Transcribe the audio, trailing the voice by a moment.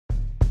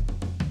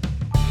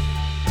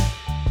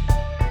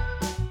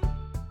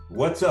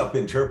What's up,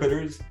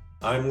 interpreters?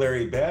 I'm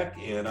Larry Beck,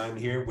 and I'm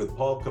here with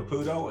Paul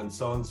Caputo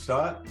and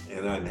Stott,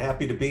 and I'm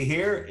happy to be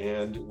here,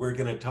 and we're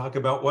going to talk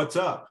about what's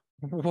up.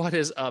 What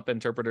is up,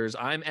 interpreters?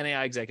 I'm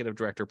NAI Executive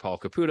Director Paul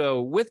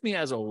Caputo. With me,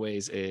 as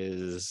always,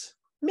 is...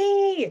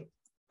 Me.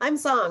 I'm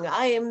Song.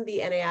 I am the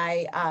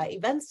NAI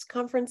Events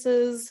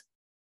Conferences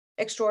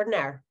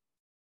Extraordinaire.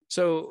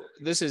 So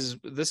this is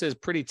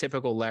pretty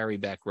typical Larry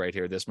Beck right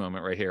here, this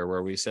moment right here,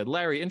 where we said,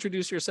 Larry,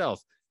 introduce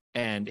yourself.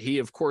 And he,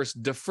 of course,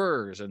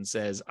 defers and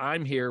says,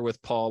 I'm here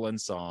with Paul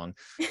and Song.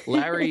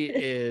 Larry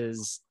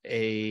is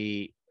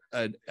a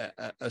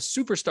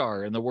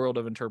superstar in the world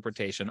of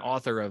interpretation,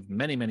 author of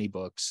many, many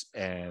books,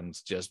 and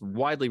just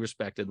widely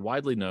respected,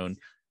 widely known,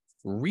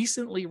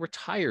 recently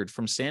retired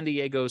from San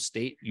Diego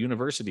State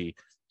University.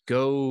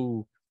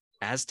 Go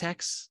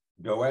Aztecs?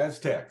 Go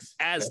Aztecs.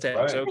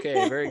 Aztecs. Right.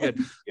 Okay, very good.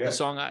 Yes.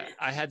 Song,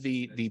 I had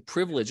the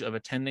privilege of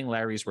attending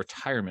Larry's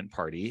retirement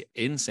party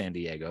in San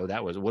Diego.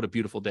 That was, what a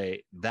beautiful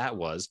day that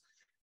was.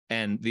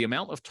 And the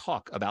amount of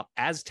talk about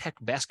Aztec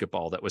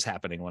basketball that was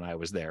happening when I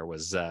was there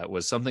was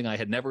something I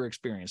had never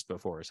experienced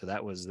before. So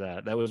that was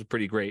a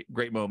pretty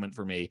great moment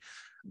for me.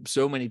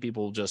 So many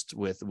people just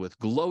with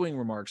glowing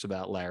remarks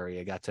about Larry.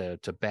 I got to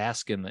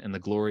bask in the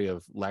glory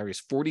of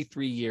Larry's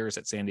 43 years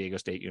at San Diego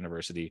State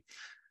University.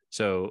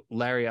 So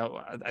Larry,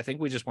 I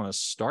think we just want to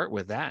start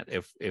with that.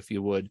 If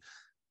you would,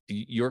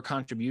 your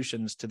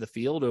contributions to the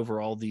field over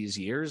all these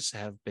years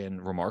have been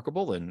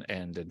remarkable,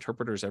 and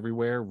interpreters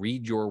everywhere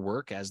read your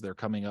work as they're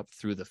coming up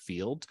through the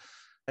field.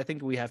 I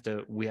think we have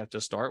to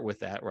start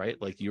with that,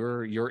 right? Like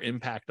your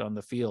impact on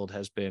the field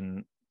has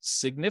been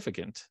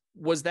significant.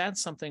 Was that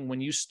something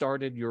when you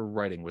started your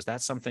writing, was that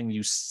something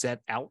you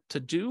set out to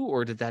do,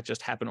 or did that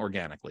just happen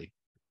organically?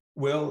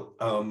 Well,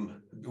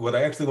 what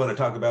I actually want to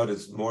talk about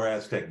is more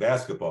Aztec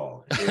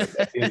basketball.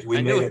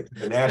 We made it to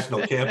the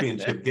national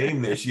championship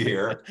game this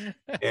year.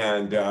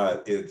 And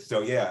the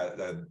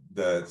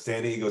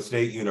San Diego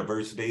State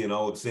University and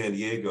all of San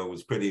Diego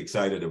was pretty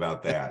excited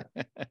about that.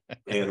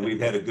 And we've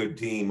had a good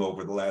team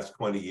over the last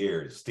 20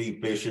 years. Steve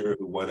Fisher,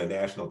 who won a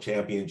national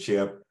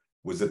championship,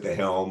 was at the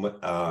helm.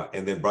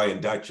 And then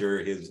Brian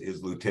Dutcher,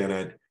 his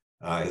lieutenant,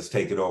 has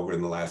taken over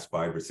in the last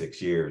 5 or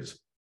 6 years.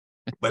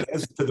 But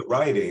as to the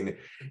writing,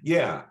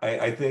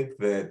 I think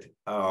that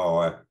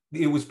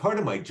it was part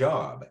of my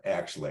job,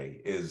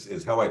 actually,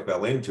 is how I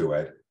fell into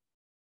it.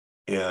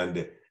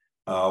 And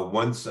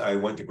once I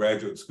went to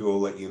graduate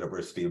school at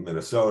University of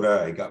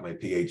Minnesota, I got my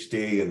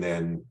PhD and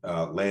then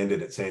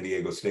landed at San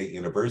Diego State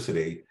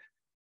University.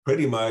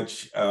 Pretty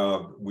much,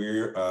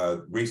 we're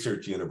a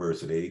research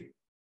university.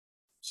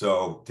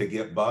 So to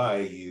get by,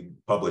 you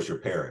publish or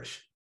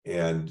perish.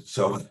 And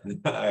so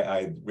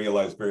I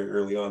realized very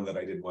early on that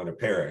I didn't want to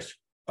perish.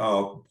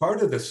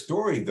 Part of the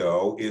story,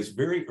 though, is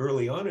very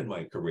early on in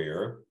my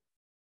career,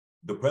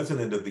 the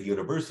president of the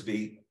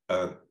university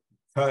cut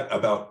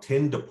about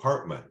 10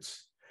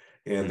 departments.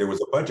 And there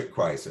was a budget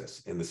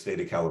crisis in the state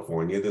of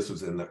California. This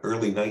was in the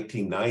early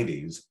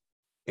 1990s.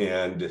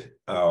 And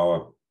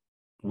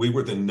we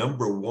were the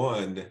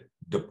 #1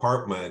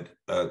 department,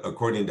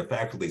 according to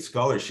faculty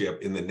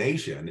scholarship, in the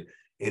nation.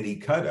 And he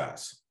cut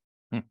us.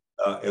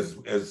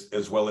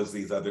 As well as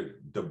these other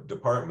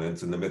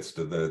departments in the midst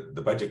of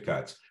the budget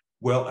cuts.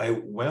 Well, I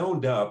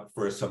wound up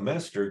for a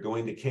semester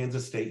going to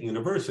Kansas State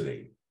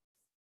University.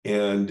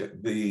 And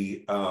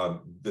the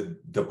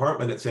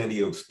department at San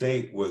Diego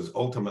State was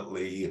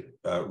ultimately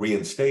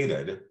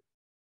reinstated.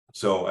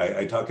 So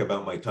I talk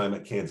about my time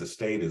at Kansas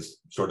State as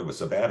sort of a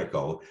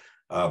sabbatical,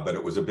 but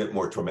it was a bit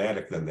more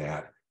traumatic than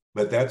that.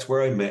 But that's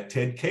where I met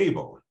Ted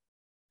Cable.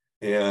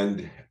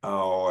 And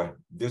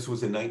this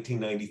was in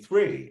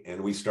 1993,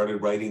 and we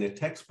started writing a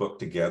textbook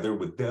together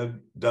with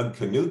Doug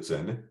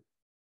Knudsen,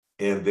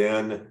 and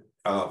then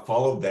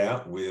followed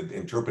that with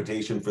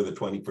Interpretation for the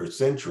 21st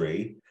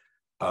Century.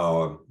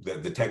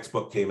 The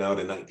textbook came out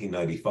in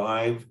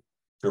 1995,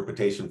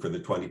 Interpretation for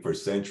the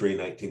 21st Century,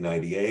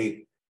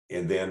 1998,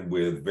 and then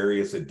with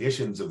various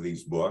editions of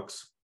these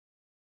books,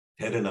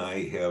 Ted and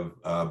I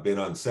have been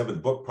on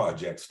 7 book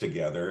projects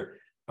together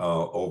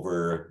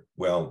over,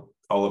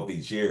 all of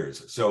these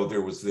years. So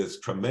there was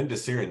this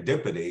tremendous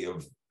serendipity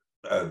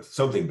of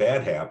something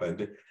bad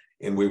happened,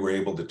 and we were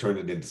able to turn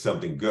it into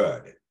something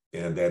good.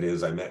 And that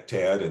is, I met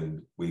Ted,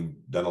 and we've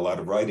done a lot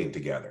of writing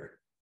together.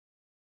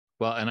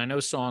 Well, and I know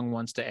Song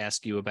wants to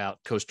ask you about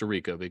Costa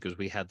Rica, because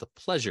we had the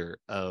pleasure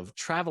of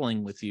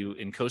traveling with you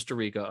in Costa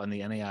Rica on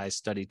the NAI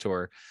study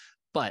tour.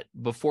 But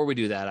before we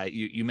do that,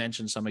 you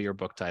mentioned some of your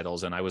book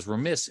titles, and I was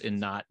remiss in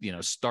not,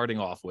 starting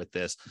off with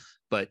this.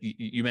 But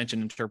you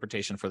mentioned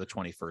Interpretation for the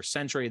 21st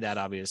Century. That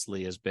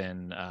obviously has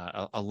been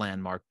a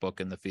landmark book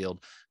in the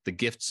field. The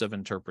Gifts of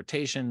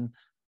Interpretation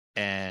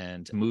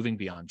and Moving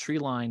Beyond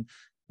Treeline.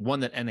 One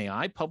that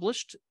NAI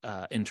published,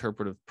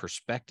 Interpretive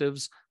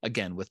Perspectives,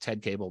 again, with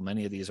Ted Cable.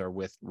 Many of these are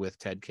with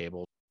Ted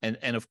Cable.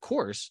 And of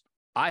course,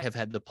 I have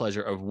had the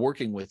pleasure of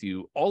working with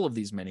you all of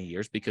these many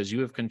years, because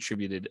you have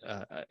contributed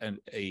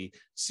a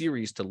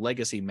series to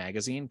Legacy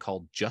magazine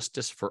called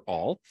Justice for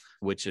All,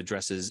 which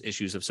addresses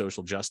issues of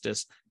social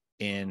justice.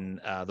 in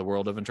the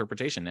world of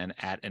interpretation and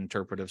at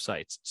interpretive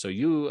sites. So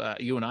you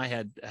and I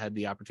had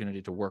the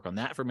opportunity to work on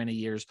that for many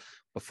years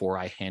before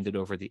I handed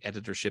over the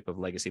editorship of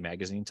Legacy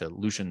Magazine to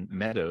Lucian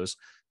Meadows.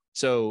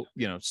 So,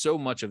 so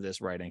much of this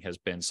writing has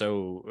been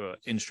so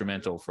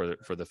instrumental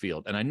for the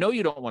field. And I know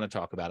you don't want to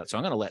talk about it, so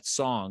I'm going to let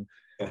Song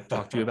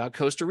talk to you about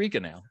Costa Rica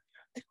now.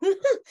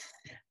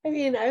 I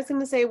mean, I was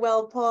going to say,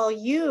 well, Paul,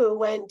 you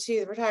went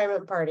to the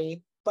retirement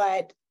party,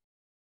 but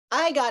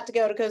I got to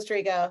go to Costa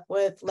Rica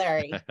with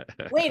Larry.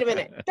 Wait a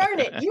minute. Darn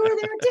it. You were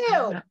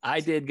there too.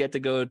 I did get to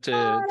go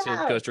to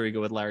Costa Rica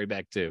with Larry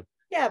Beck too.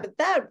 Yeah, but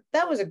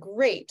that was a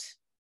great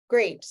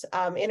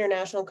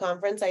international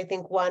conference. I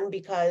think one,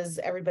 because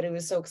everybody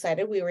was so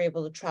excited. We were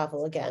able to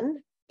travel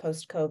again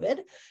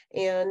post-COVID.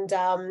 And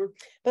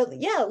but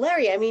yeah,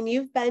 Larry, I mean,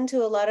 you've been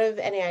to a lot of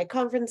NAI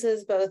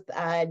conferences, both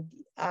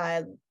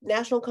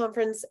national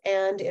conference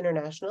and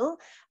international.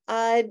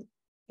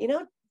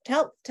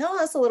 Tell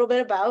us a little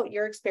bit about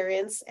your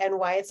experience and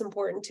why it's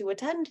important to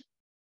attend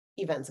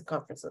events and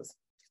conferences.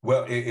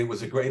 Well, it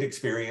was a great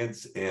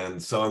experience,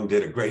 and Song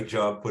did a great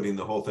job putting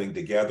the whole thing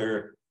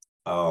together.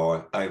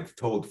 I've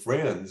told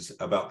friends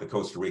about the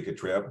Costa Rica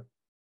trip,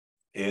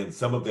 and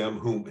some of them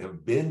who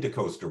have been to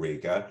Costa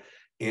Rica,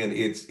 and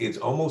it's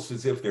almost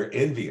as if they're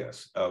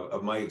envious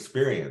of my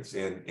experience.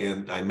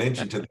 And I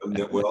mentioned to them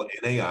that, well,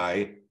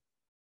 NAI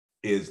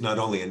is not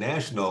only a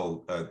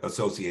national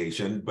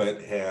association,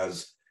 but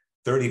has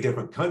 30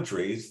 different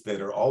countries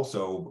that are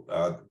also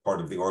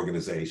part of the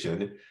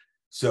organization.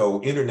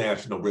 So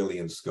international really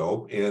in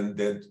scope, and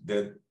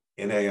that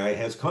NAI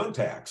has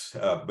contacts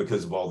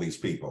because of all these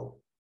people.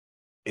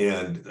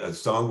 And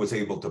Song was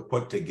able to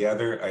put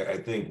together, I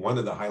think one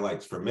of the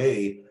highlights for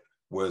me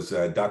was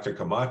Dr.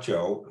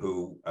 Camacho,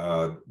 who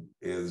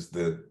is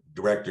the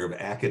director of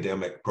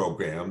academic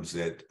programs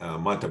at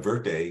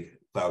Monteverde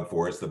Cloud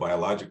Forest, the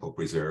biological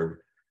preserve.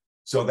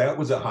 So that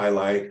was a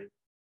highlight.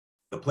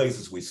 The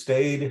places we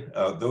stayed,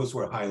 those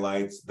were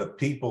highlights. The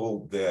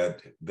people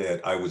that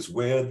I was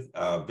with,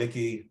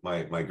 Vicky,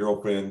 my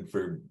girlfriend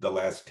for the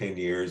last 10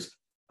 years,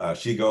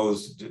 she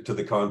goes to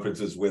the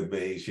conferences with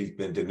me. She's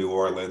been to New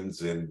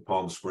Orleans and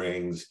Palm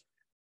Springs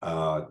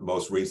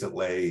most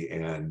recently,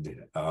 and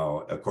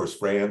of course,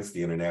 France,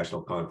 the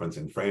international conference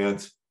in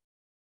France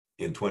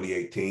in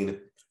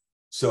 2018.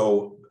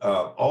 So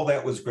all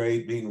that was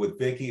great, being with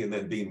Vicky and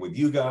then being with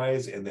you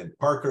guys, and then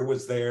Parker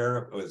was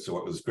there. So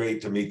it was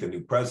great to meet the new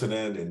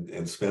president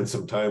and spend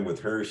some time with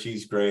her.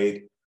 She's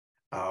great.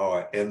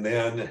 And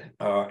then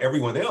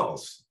everyone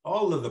else,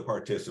 all of the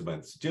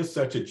participants, just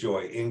such a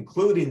joy,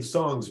 including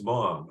Song's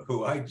mom,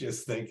 who I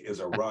just think is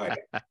a riot.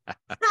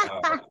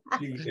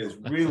 She is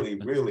really,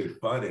 really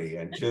funny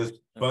and just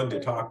fun to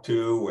talk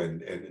to,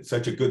 and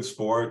such a good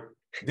sport.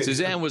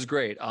 Suzanne was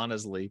great,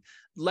 honestly.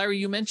 Larry,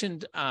 you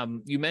mentioned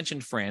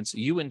France.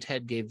 You and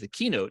Ted gave the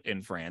keynote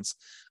in France.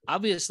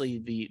 Obviously,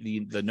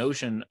 the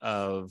notion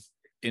of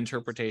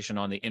interpretation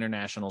on the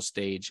international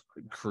stage,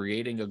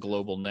 creating a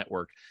global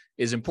network,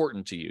 is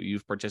important to you.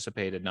 You've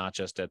participated not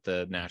just at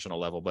the national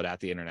level, but at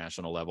the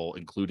international level,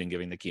 including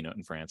giving the keynote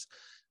in France.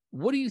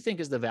 What do you think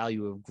is the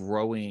value of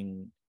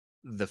growing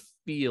the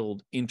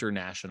field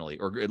internationally,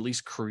 or at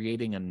least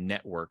creating a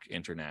network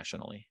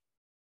internationally?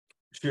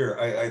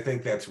 Sure, I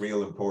think that's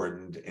real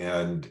important,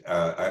 and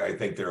I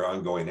think there are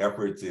ongoing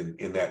efforts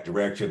in that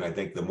direction. I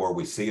think the more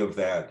we see of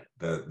that,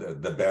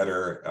 the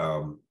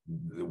better.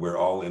 We're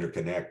all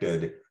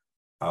interconnected.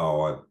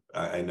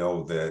 I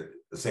know that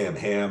Sam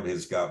Hamm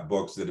has got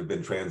books that have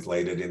been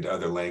translated into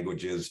other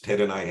languages. Ted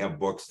and I have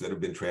books that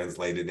have been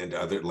translated into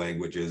other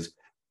languages,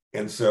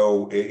 and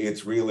so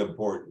it's real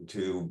important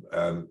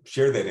to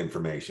share that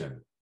information,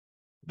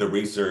 the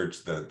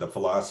research, the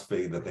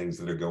philosophy, the things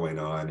that are going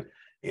on.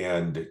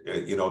 And,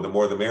 the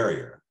more the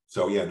merrier.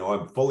 So, yeah, no,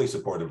 I'm fully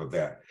supportive of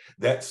that.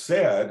 That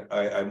said,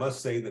 I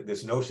must say that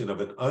this notion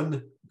of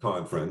an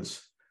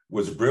unconference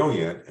was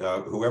brilliant.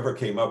 Whoever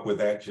came up with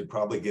that should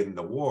probably get an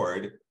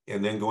award.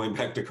 And then going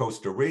back to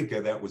Costa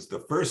Rica, that was the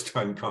first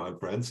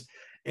unconference.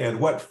 And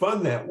what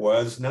fun that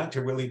was, not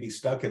to really be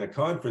stuck in a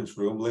conference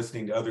room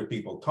listening to other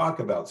people talk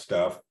about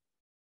stuff,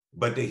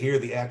 but to hear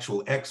the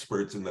actual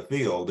experts in the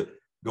field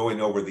going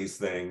over these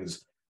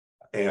things.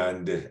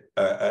 And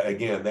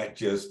again, that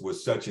just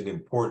was such an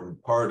important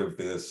part of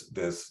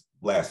this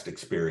last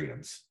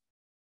experience.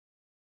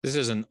 This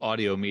is an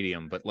audio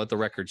medium, but let the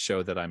record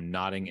show that I'm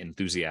nodding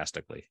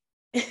enthusiastically.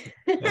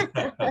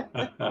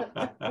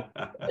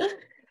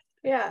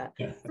 Yeah.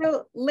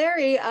 So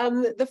Larry,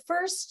 the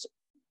first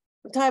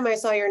time I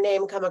saw your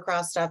name come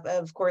across stuff,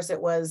 of course,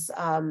 it was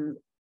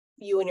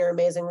you and your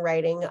amazing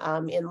writing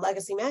in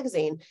Legacy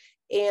Magazine.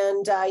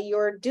 And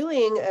you're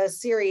doing a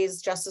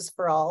series, Justice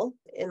for All,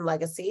 in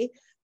Legacy.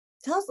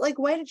 Tell us,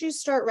 why did you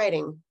start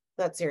writing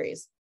that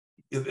series?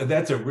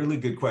 That's a really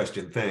good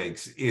question.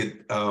 Thanks.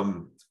 It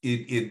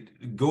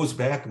goes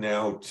back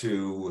now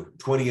to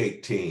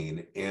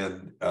 2018,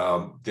 and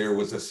there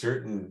was a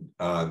certain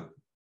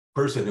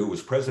person who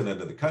was president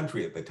of the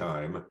country at the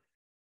time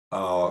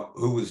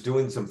who was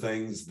doing some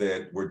things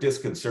that were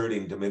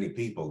disconcerting to many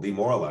people,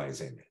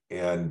 demoralizing.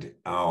 And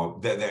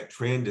that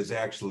trend has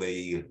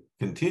actually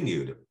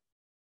continued.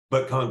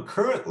 But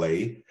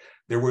concurrently,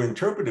 there were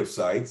interpretive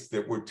sites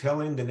that were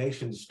telling the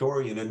nation's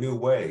story in a new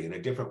way, in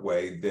a different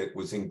way, that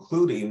was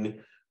including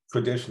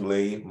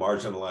traditionally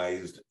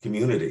marginalized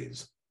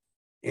communities.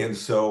 And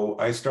so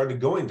I started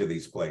going to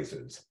these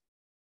places.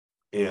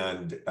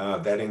 And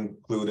that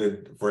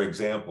included, for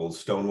example,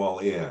 Stonewall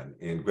Inn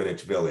in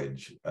Greenwich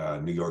Village,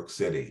 New York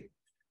City.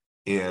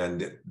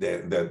 And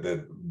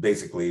the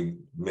basically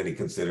many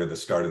consider the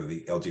start of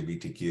the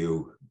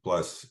LGBTQ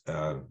plus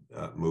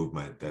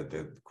movement,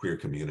 the queer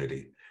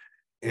community.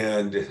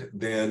 And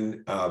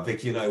then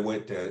Vicki and I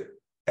went to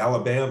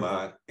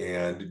Alabama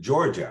and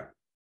Georgia.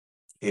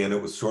 And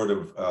it was sort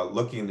of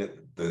looking at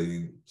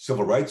the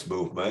civil rights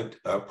movement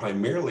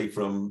primarily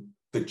from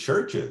the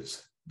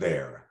churches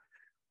there.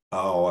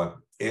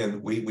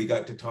 And we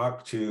got to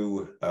talk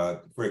to,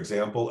 for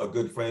example, a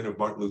good friend of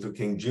Martin Luther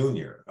King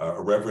Jr.,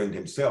 a reverend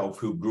himself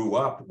who grew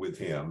up with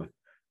him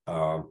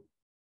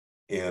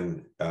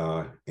in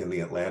the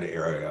Atlanta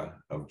area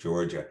of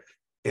Georgia.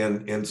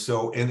 And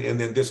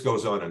then this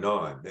goes on and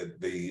on.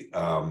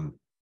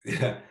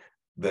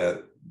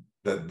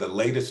 The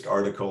latest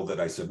article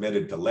that I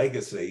submitted to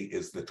Legacy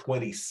is the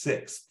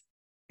 26th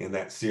in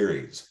that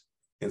series.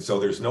 And so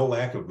there's no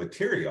lack of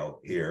material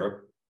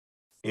here.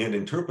 And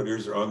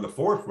interpreters are on the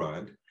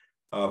forefront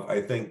of,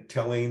 I think,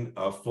 telling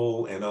a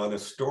full and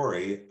honest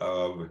story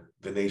of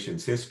the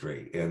nation's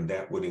history. And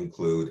that would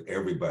include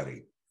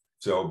everybody.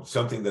 So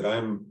something that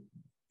I'm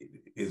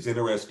is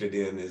interested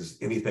in is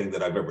anything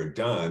that I've ever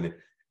done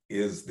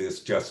is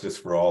this Justice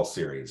for All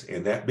series.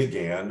 And that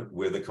began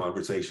with a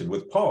conversation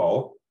with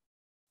Paul.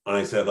 And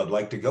I said, I'd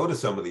like to go to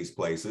some of these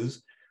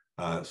places,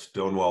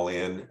 Stonewall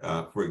Inn,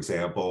 for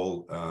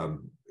example,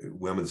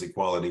 Women's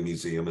Equality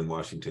Museum in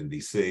Washington,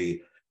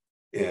 D.C.,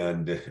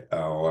 and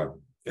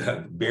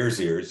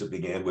Bears Ears. It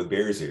began with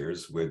Bears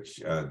Ears,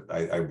 which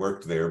I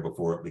worked there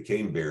before it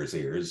became Bears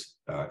Ears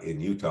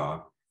in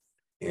Utah,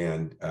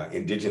 and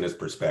Indigenous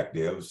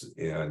Perspectives,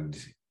 and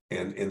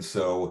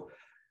so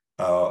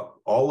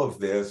all of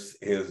this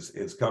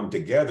is come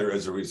together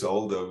as a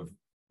result of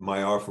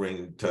my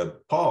offering to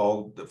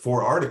Paul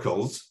 4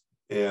 articles,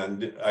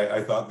 and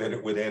I thought that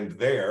it would end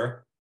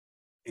there.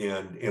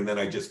 And then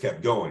I just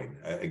kept going.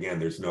 Again,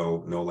 there's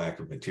no lack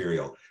of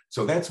material.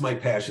 So that's my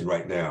passion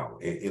right now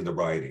in the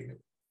writing.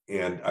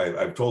 And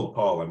I've told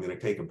Paul I'm going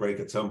to take a break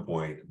at some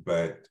point,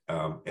 but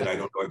and I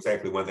don't know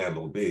exactly when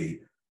that'll be.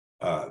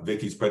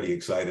 Vicki's pretty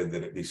excited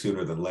that it'd be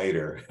sooner than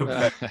later.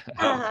 But,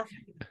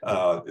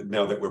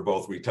 now that we're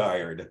both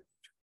retired.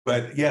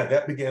 But yeah,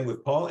 that began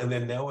with Paul, and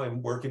then now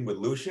I'm working with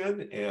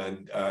Lucian,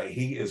 and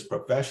he is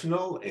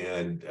professional,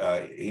 and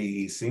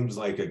he seems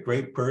like a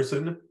great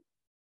person.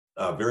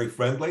 Very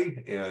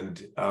friendly,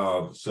 and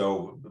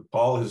so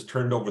Paul has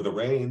turned over the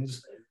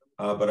reins,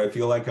 but I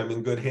feel like I'm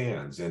in good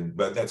hands.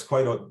 But that's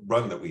quite a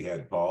run that we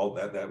had, Paul.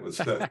 That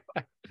was a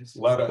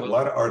lot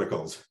of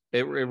articles.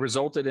 It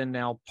resulted in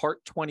now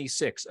part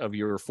 26 of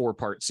your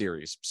 4-part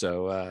series.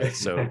 So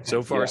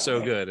so far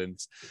so good. And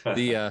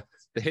the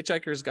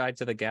Hitchhiker's Guide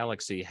to the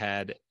Galaxy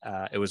had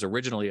it was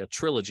originally a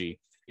trilogy,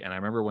 and I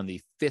remember when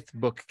the 5th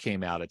book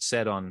came out, it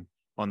said on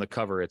the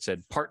cover, it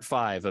said part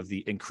 5 of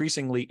the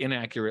increasingly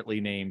inaccurately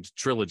named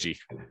trilogy.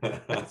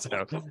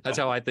 So that's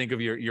how I think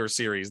of your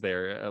series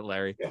there,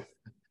 Larry. Yeah.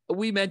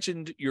 We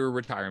mentioned your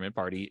retirement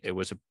party. It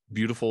was a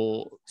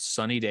beautiful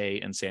sunny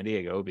day in San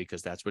Diego,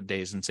 because that's what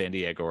days in San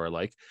Diego are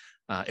like.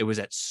 It was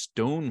at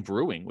Stone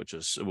Brewing, which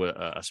is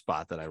a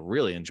spot that I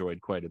really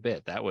enjoyed quite a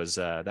bit. That was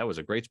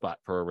a great spot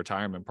for a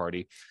retirement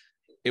party.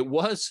 It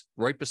was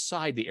right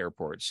beside the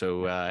airport.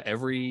 So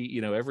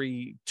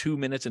every 2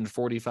 minutes and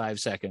 45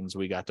 seconds,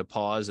 we got to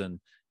pause and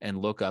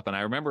look up. And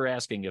I remember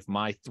asking if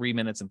my 3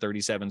 minutes and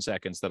 37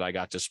 seconds that I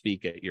got to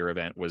speak at your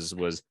event was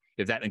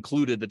if that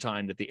included the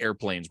time that the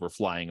airplanes were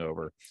flying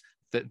over.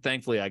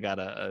 Thankfully, I got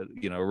a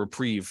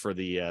reprieve for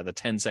the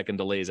 10-second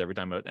delays every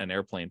time an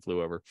airplane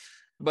flew over.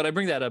 But I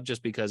bring that up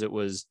just because it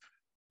was,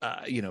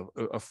 a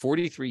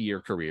 43-year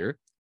career.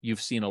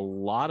 You've seen a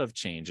lot of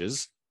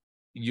changes.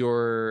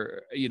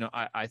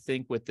 I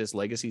think with this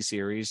Legacy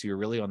series, you're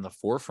really on the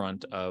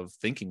forefront of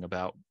thinking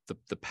about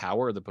the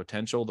power, the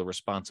potential, the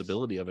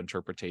responsibility of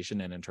interpretation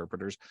and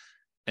interpreters.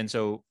 And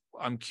so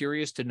I'm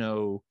curious to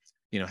know,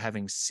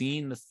 having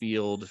seen the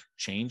field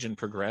change and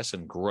progress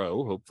and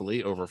grow,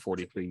 hopefully over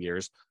 43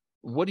 years,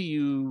 what do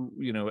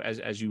you,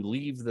 as you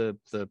leave the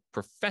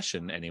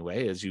profession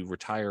anyway, as you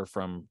retire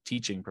from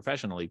teaching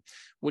professionally,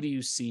 what do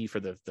you see for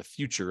the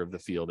future of the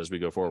field as we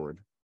go forward?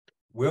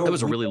 Well, that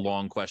was a really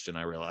long question,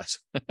 I realize.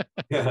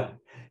 Yeah.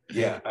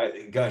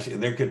 Gosh,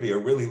 and there could be a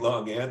really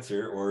long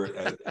answer, or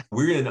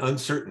we're in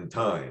uncertain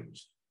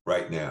times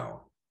right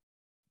now,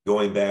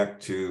 going back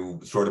to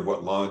sort of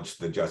what launched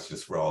the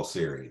Justice for All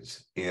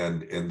series.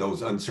 And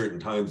those uncertain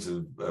times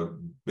have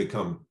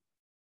become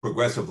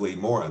progressively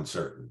more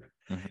uncertain.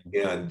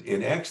 Mm-hmm.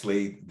 And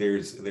actually,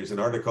 there's an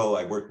article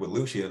I worked with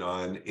Lucian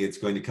on. It's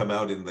going to come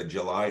out in the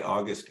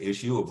July-August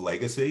issue of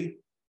Legacy.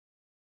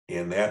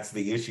 And that's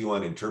the issue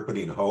on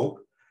interpreting hope.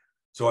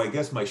 So I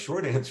guess my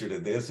short answer to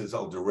this is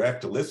I'll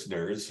direct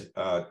listeners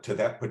to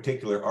that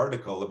particular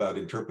article about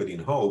interpreting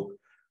hope,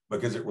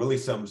 because it really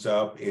sums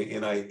up,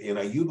 and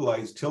I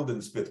utilize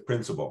Tilden's fifth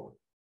principle,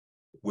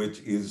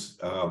 which is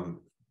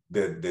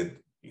that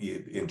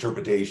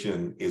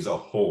interpretation is a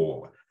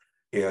whole.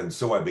 And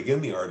so I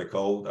begin the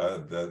article,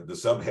 the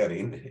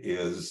subheading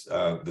is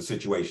the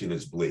situation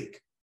is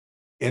bleak.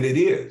 And it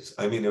is.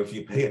 I mean, if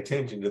you pay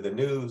attention to the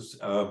news,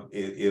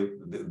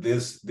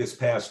 this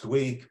past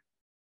week,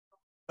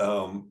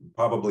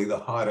 probably the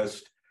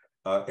hottest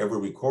ever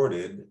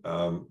recorded,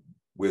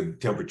 with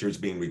temperatures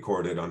being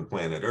recorded on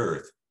planet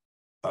Earth,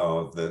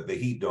 the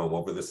heat dome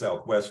over the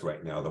Southwest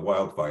right now, the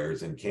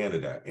wildfires in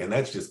Canada. And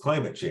that's just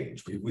climate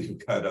change.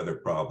 We've got other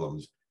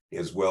problems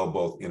as well,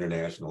 both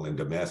international and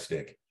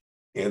domestic.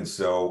 And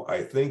so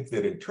I think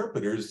that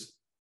interpreters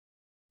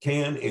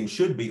can and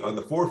should be on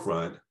the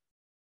forefront.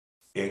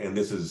 And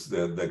this is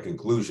the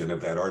conclusion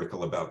of that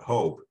article about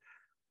hope,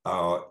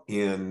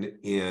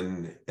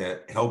 in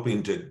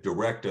helping to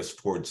direct us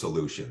toward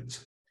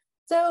solutions.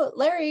 So,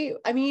 Larry,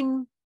 I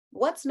mean,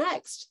 what's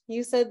next?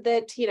 You said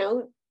that,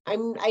 I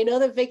know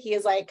that Vicky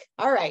is like,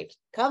 all right,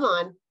 come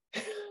on,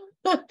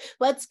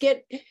 let's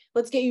get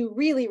you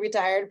really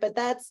retired, but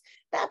that's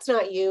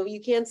not you.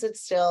 You can't sit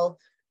still.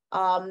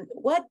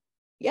 What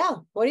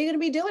are you going to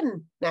be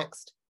doing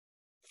next?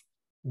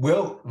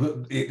 Well,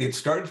 it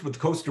starts with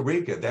Costa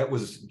Rica. That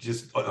was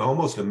just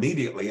almost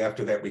immediately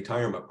after that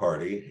retirement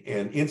party.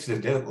 And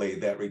incidentally,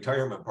 that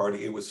retirement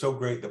party, it was so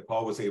great that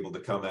Paul was able to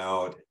come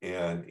out,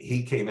 and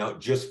he came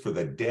out just for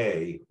the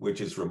day, which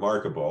is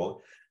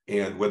remarkable.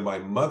 And when my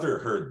mother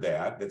heard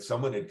that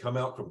someone had come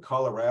out from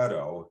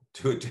Colorado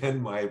to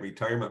attend my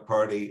retirement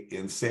party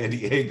in San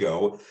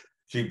Diego,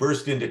 she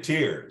burst into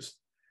tears.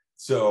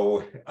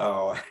 So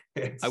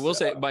I will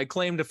say my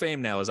claim to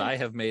fame now is I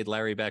have made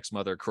Larry Beck's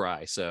mother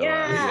cry. So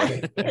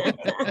yeah.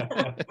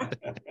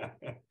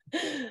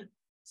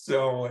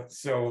 So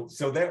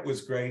that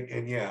was great.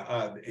 And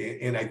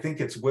and I think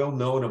it's well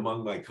known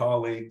among my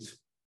colleagues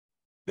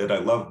that I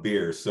love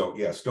beer. So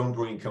yeah, Stone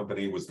Brewing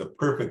Company was the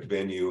perfect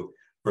venue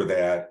for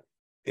that.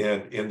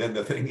 And then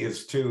the thing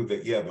is too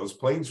that those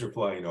planes were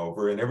flying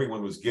over, and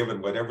everyone was given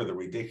whatever the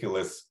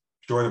ridiculous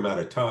short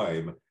amount of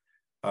time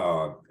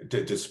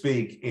to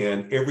speak,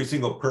 and every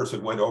single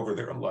person went over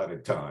their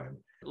allotted time.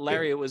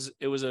 Larry, it was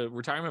a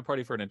retirement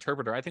party for an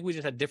interpreter. I think we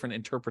just had different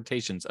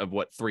interpretations of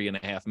what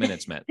 3.5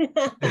 minutes meant.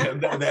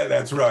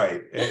 That's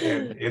right.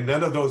 And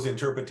none of those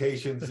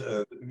interpretations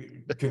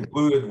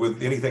concluded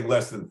with anything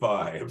less than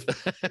 5.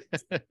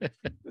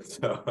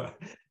 So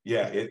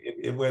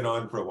it went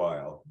on for a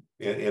while.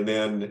 And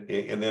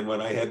then when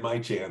I had my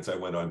chance, I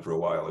went on for a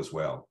while as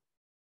well.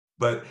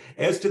 But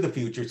as to the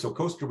future, so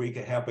Costa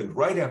Rica happened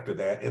right after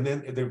that. And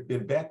then there've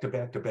been back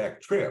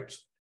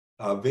trips.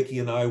 Vicky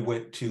and I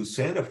went to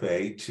Santa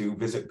Fe to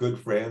visit good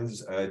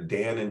friends,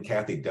 Dan and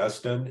Kathy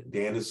Dustin.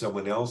 Dan is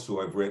someone else who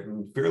I've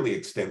written fairly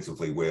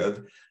extensively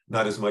with,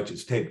 not as much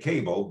as Ted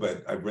Cable,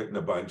 but I've written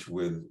a bunch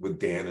with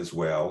Dan as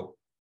well.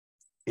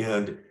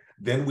 And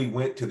then we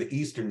went to the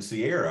Eastern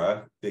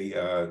Sierra,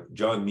 the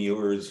John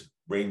Muir's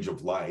Range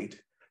of Light,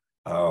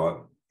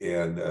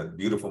 and a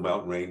beautiful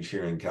mountain range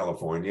here in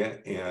California.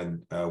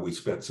 And we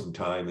spent some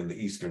time in the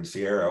Eastern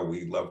Sierra.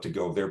 We love to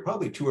go there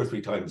probably 2 or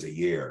 3 times a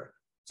year.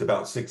 It's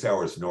about 6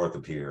 hours north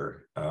of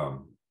here.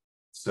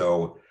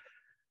 So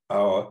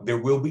there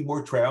will be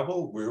more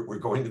travel. We're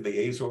going to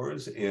the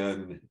Azores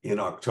in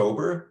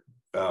October,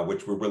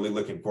 which we're really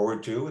looking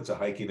forward to. It's a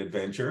hiking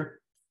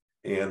adventure.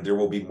 And there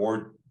will be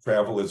more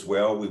travel as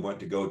well. We want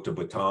to go to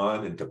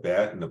Bhutan and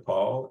Tibet and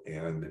Nepal,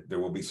 and there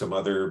will be some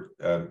other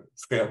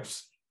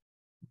trips.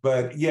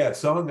 But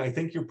Song, I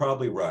think you're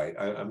probably right.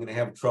 I'm going to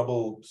have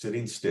trouble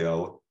sitting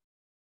still.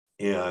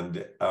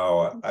 And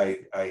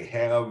I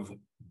have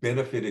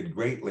benefited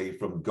greatly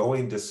from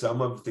going to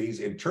some of these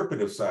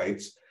interpretive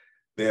sites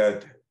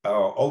that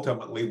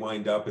ultimately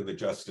wind up in the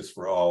Justice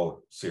for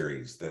All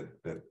series that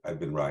I've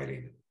been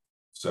writing.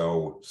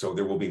 So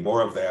there will be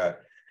more of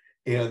that.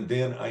 And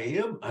then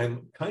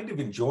I'm kind of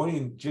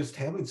enjoying just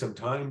having some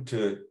time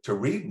to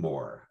read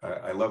more.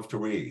 I love to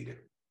read,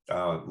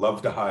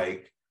 love to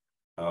hike,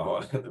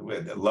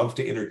 love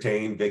to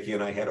entertain. Vicky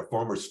and I had a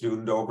former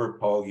student over.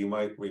 Paul, you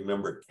might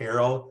remember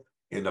Carol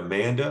and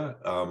Amanda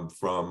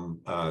from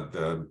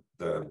the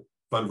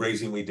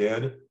fundraising we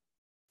did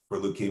for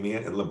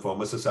Leukemia and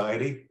Lymphoma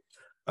Society.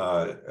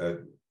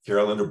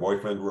 Carol and her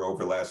boyfriend were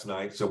over last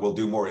night. So we'll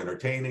do more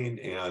entertaining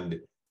and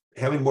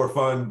having more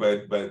fun,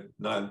 but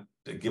not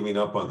giving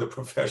up on the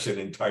profession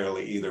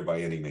entirely either by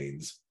any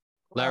means.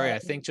 Larry, I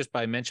think just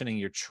by mentioning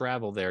your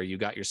travel there, you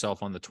got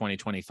yourself on the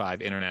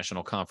 2025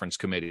 International Conference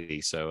Committee.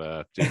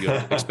 So you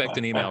expect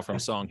an email from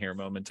Song here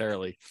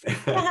momentarily.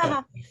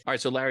 All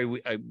right. So Larry,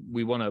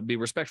 we want to be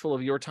respectful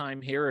of your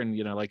time here. And,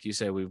 like you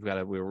say,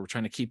 we're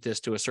trying to keep this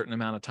to a certain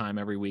amount of time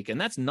every week.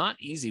 And that's not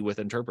easy with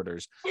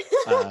interpreters.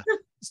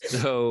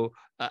 So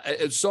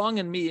Song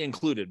and me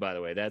included, by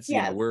the way. That's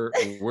Yes.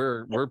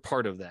 we're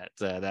part of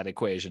that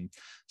equation.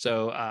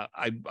 So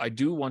I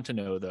do want to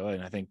know, though,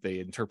 and I think the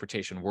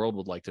interpretation world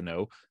would like to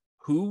know,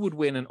 who would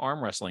win an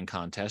arm wrestling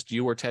contest,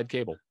 you or Ted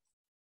Cable?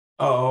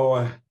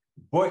 Oh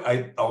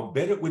boy, I'll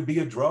bet it would be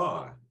a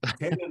draw.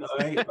 Ted and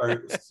I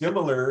are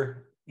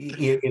similar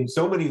in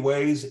so many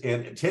ways,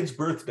 and Ted's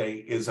birthday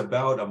is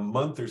about a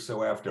month or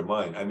so after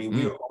mine. I mean,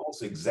 we are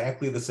almost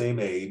exactly the same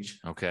age.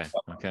 Okay.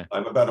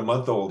 I'm about a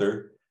month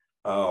older.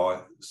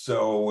 Yeah,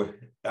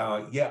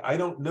 I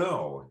don't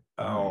know.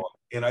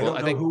 And I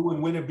don't know who would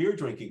win a beer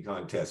drinking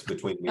contest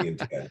between me and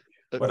Ted.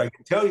 What I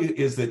can tell you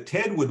is that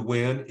Ted would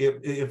win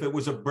if it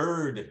was a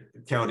bird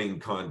counting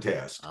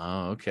contest.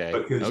 Oh, okay.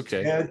 Because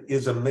Ted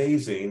is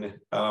amazing.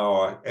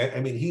 I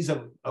mean, he's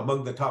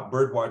among the top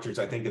bird watchers,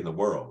 I think, in the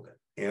world.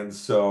 And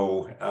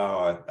so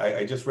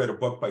I just read a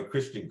book by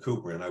Christian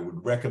Cooper, and I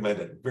would recommend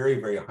it very,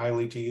 very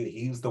highly to you.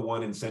 He's the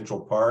one in Central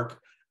Park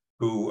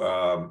who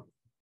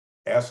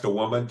asked a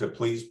woman to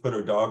please put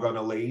her dog on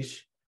a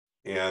leash.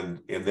 And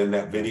then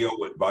that video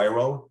went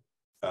viral.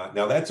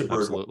 Now that's a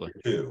bird watcher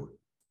too.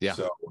 Yeah.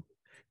 So,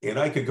 and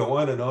I could go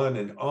on and on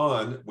and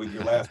on with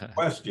your last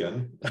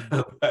question.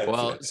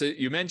 Well, so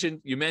you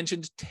mentioned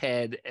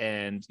Ted,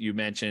 and you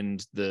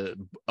mentioned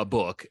a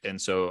book,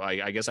 and so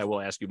I guess I will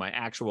ask you my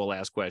actual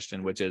last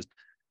question, which is,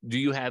 do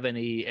you have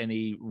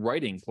any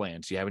writing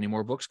plans? Do you have any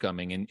more books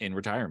coming in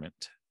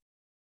retirement?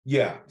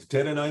 Yeah,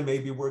 Ted and I may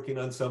be working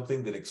on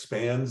something that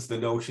expands the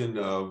notion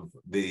of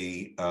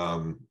the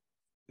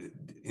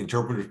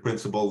interpretive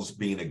principles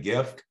being a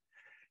gift.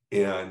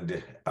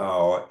 And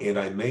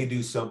I may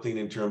do something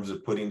in terms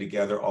of putting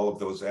together all of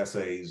those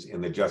essays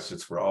in the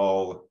Justice for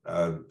All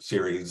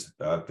series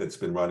that's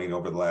been running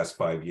over the last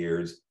 5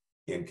 years,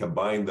 and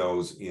combine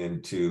those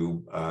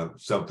into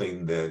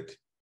something that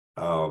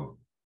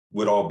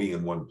would all be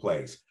in one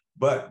place.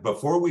 But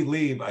before we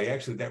leave,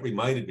 that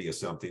reminded me of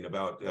something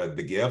about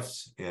the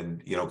gifts,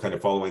 and kind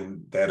of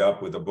following that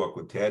up with a book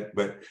with Ted.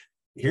 But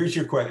here's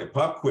your question: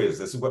 pop quiz.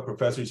 This is what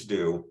professors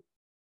do.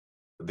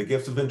 The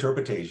Gifts of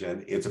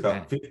Interpretation. It's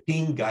about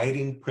 15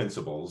 guiding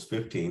principles for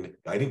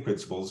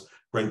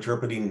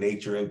interpreting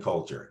nature and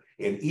culture.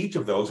 And each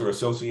of those are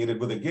associated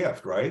with a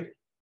gift, right?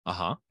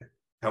 Uh-huh.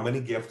 How many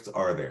gifts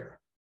are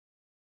there?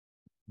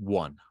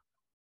 1.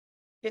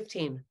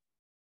 15.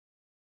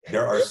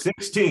 There are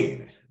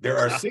 16. There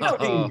are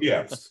 16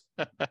 gifts.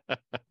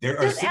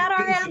 Just add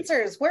our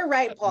answers. We're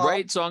right, Paul.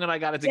 Right, Song and I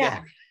got it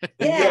together.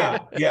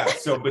 Yeah.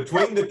 So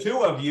between the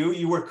two of you,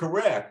 you were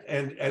correct.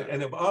 And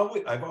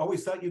I've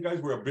always thought you guys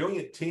were a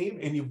brilliant team,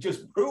 and you've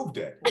just proved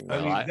it.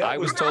 I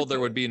was told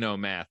there would be no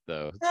math,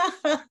 though.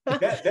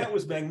 That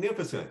was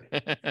magnificent.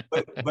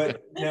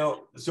 But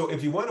now, so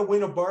if you want to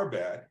win a bar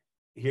bet,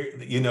 here,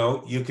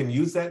 you can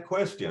use that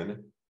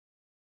question.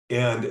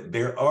 And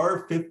there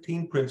are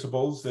 15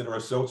 principles that are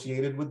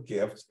associated with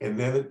gifts, and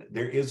then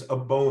there is a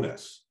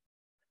bonus.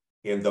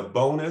 And the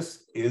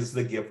bonus is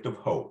the gift of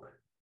hope.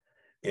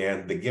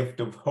 And the gift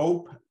of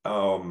hope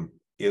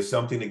is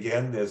something,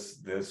 again,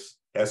 this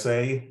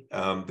essay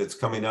that's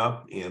coming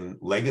up in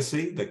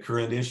Legacy, the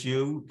current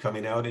issue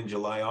coming out in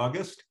July,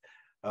 August,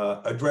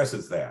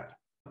 addresses that,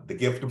 the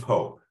gift of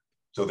hope.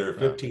 So there are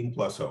 15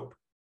 plus hope.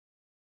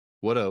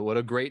 What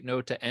a great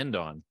note to end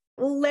on.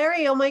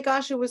 Larry, oh my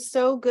gosh, it was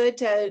so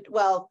good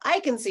I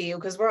can see you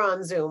because we're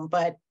on Zoom,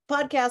 but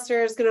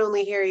podcasters can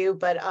only hear you,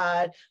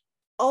 but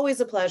always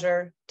a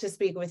pleasure to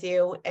speak with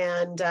you.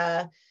 And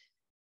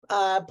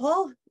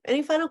Paul,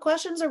 any final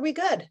questions? Are we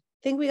good?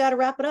 Think we got to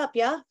wrap it up,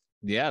 yeah?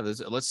 Yeah,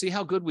 let's see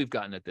how good we've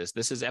gotten at this.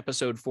 This is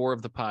episode 4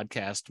 of the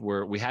podcast,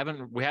 where we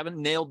haven't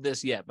nailed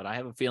this yet, but I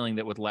have a feeling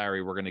that with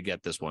Larry, we're going to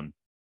get this one.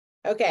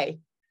 Okay.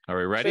 Are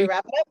we ready? Should we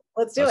wrap it up?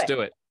 Let's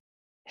do it.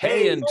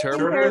 Hey,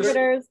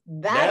 interpreters.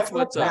 That's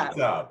what's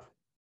up.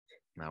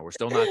 No, we're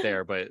still not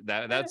there, but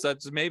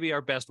that's maybe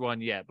our best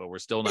one yet, but we're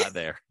still not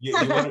there. You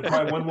want to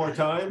try one more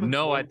time?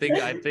 No, I think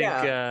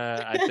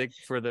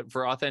for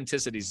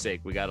authenticity's sake,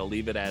 we got to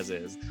leave it as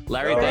is.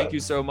 Larry, thank you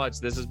so much.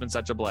 This has been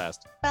such a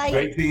blast. Bye.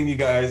 Great seeing you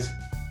guys.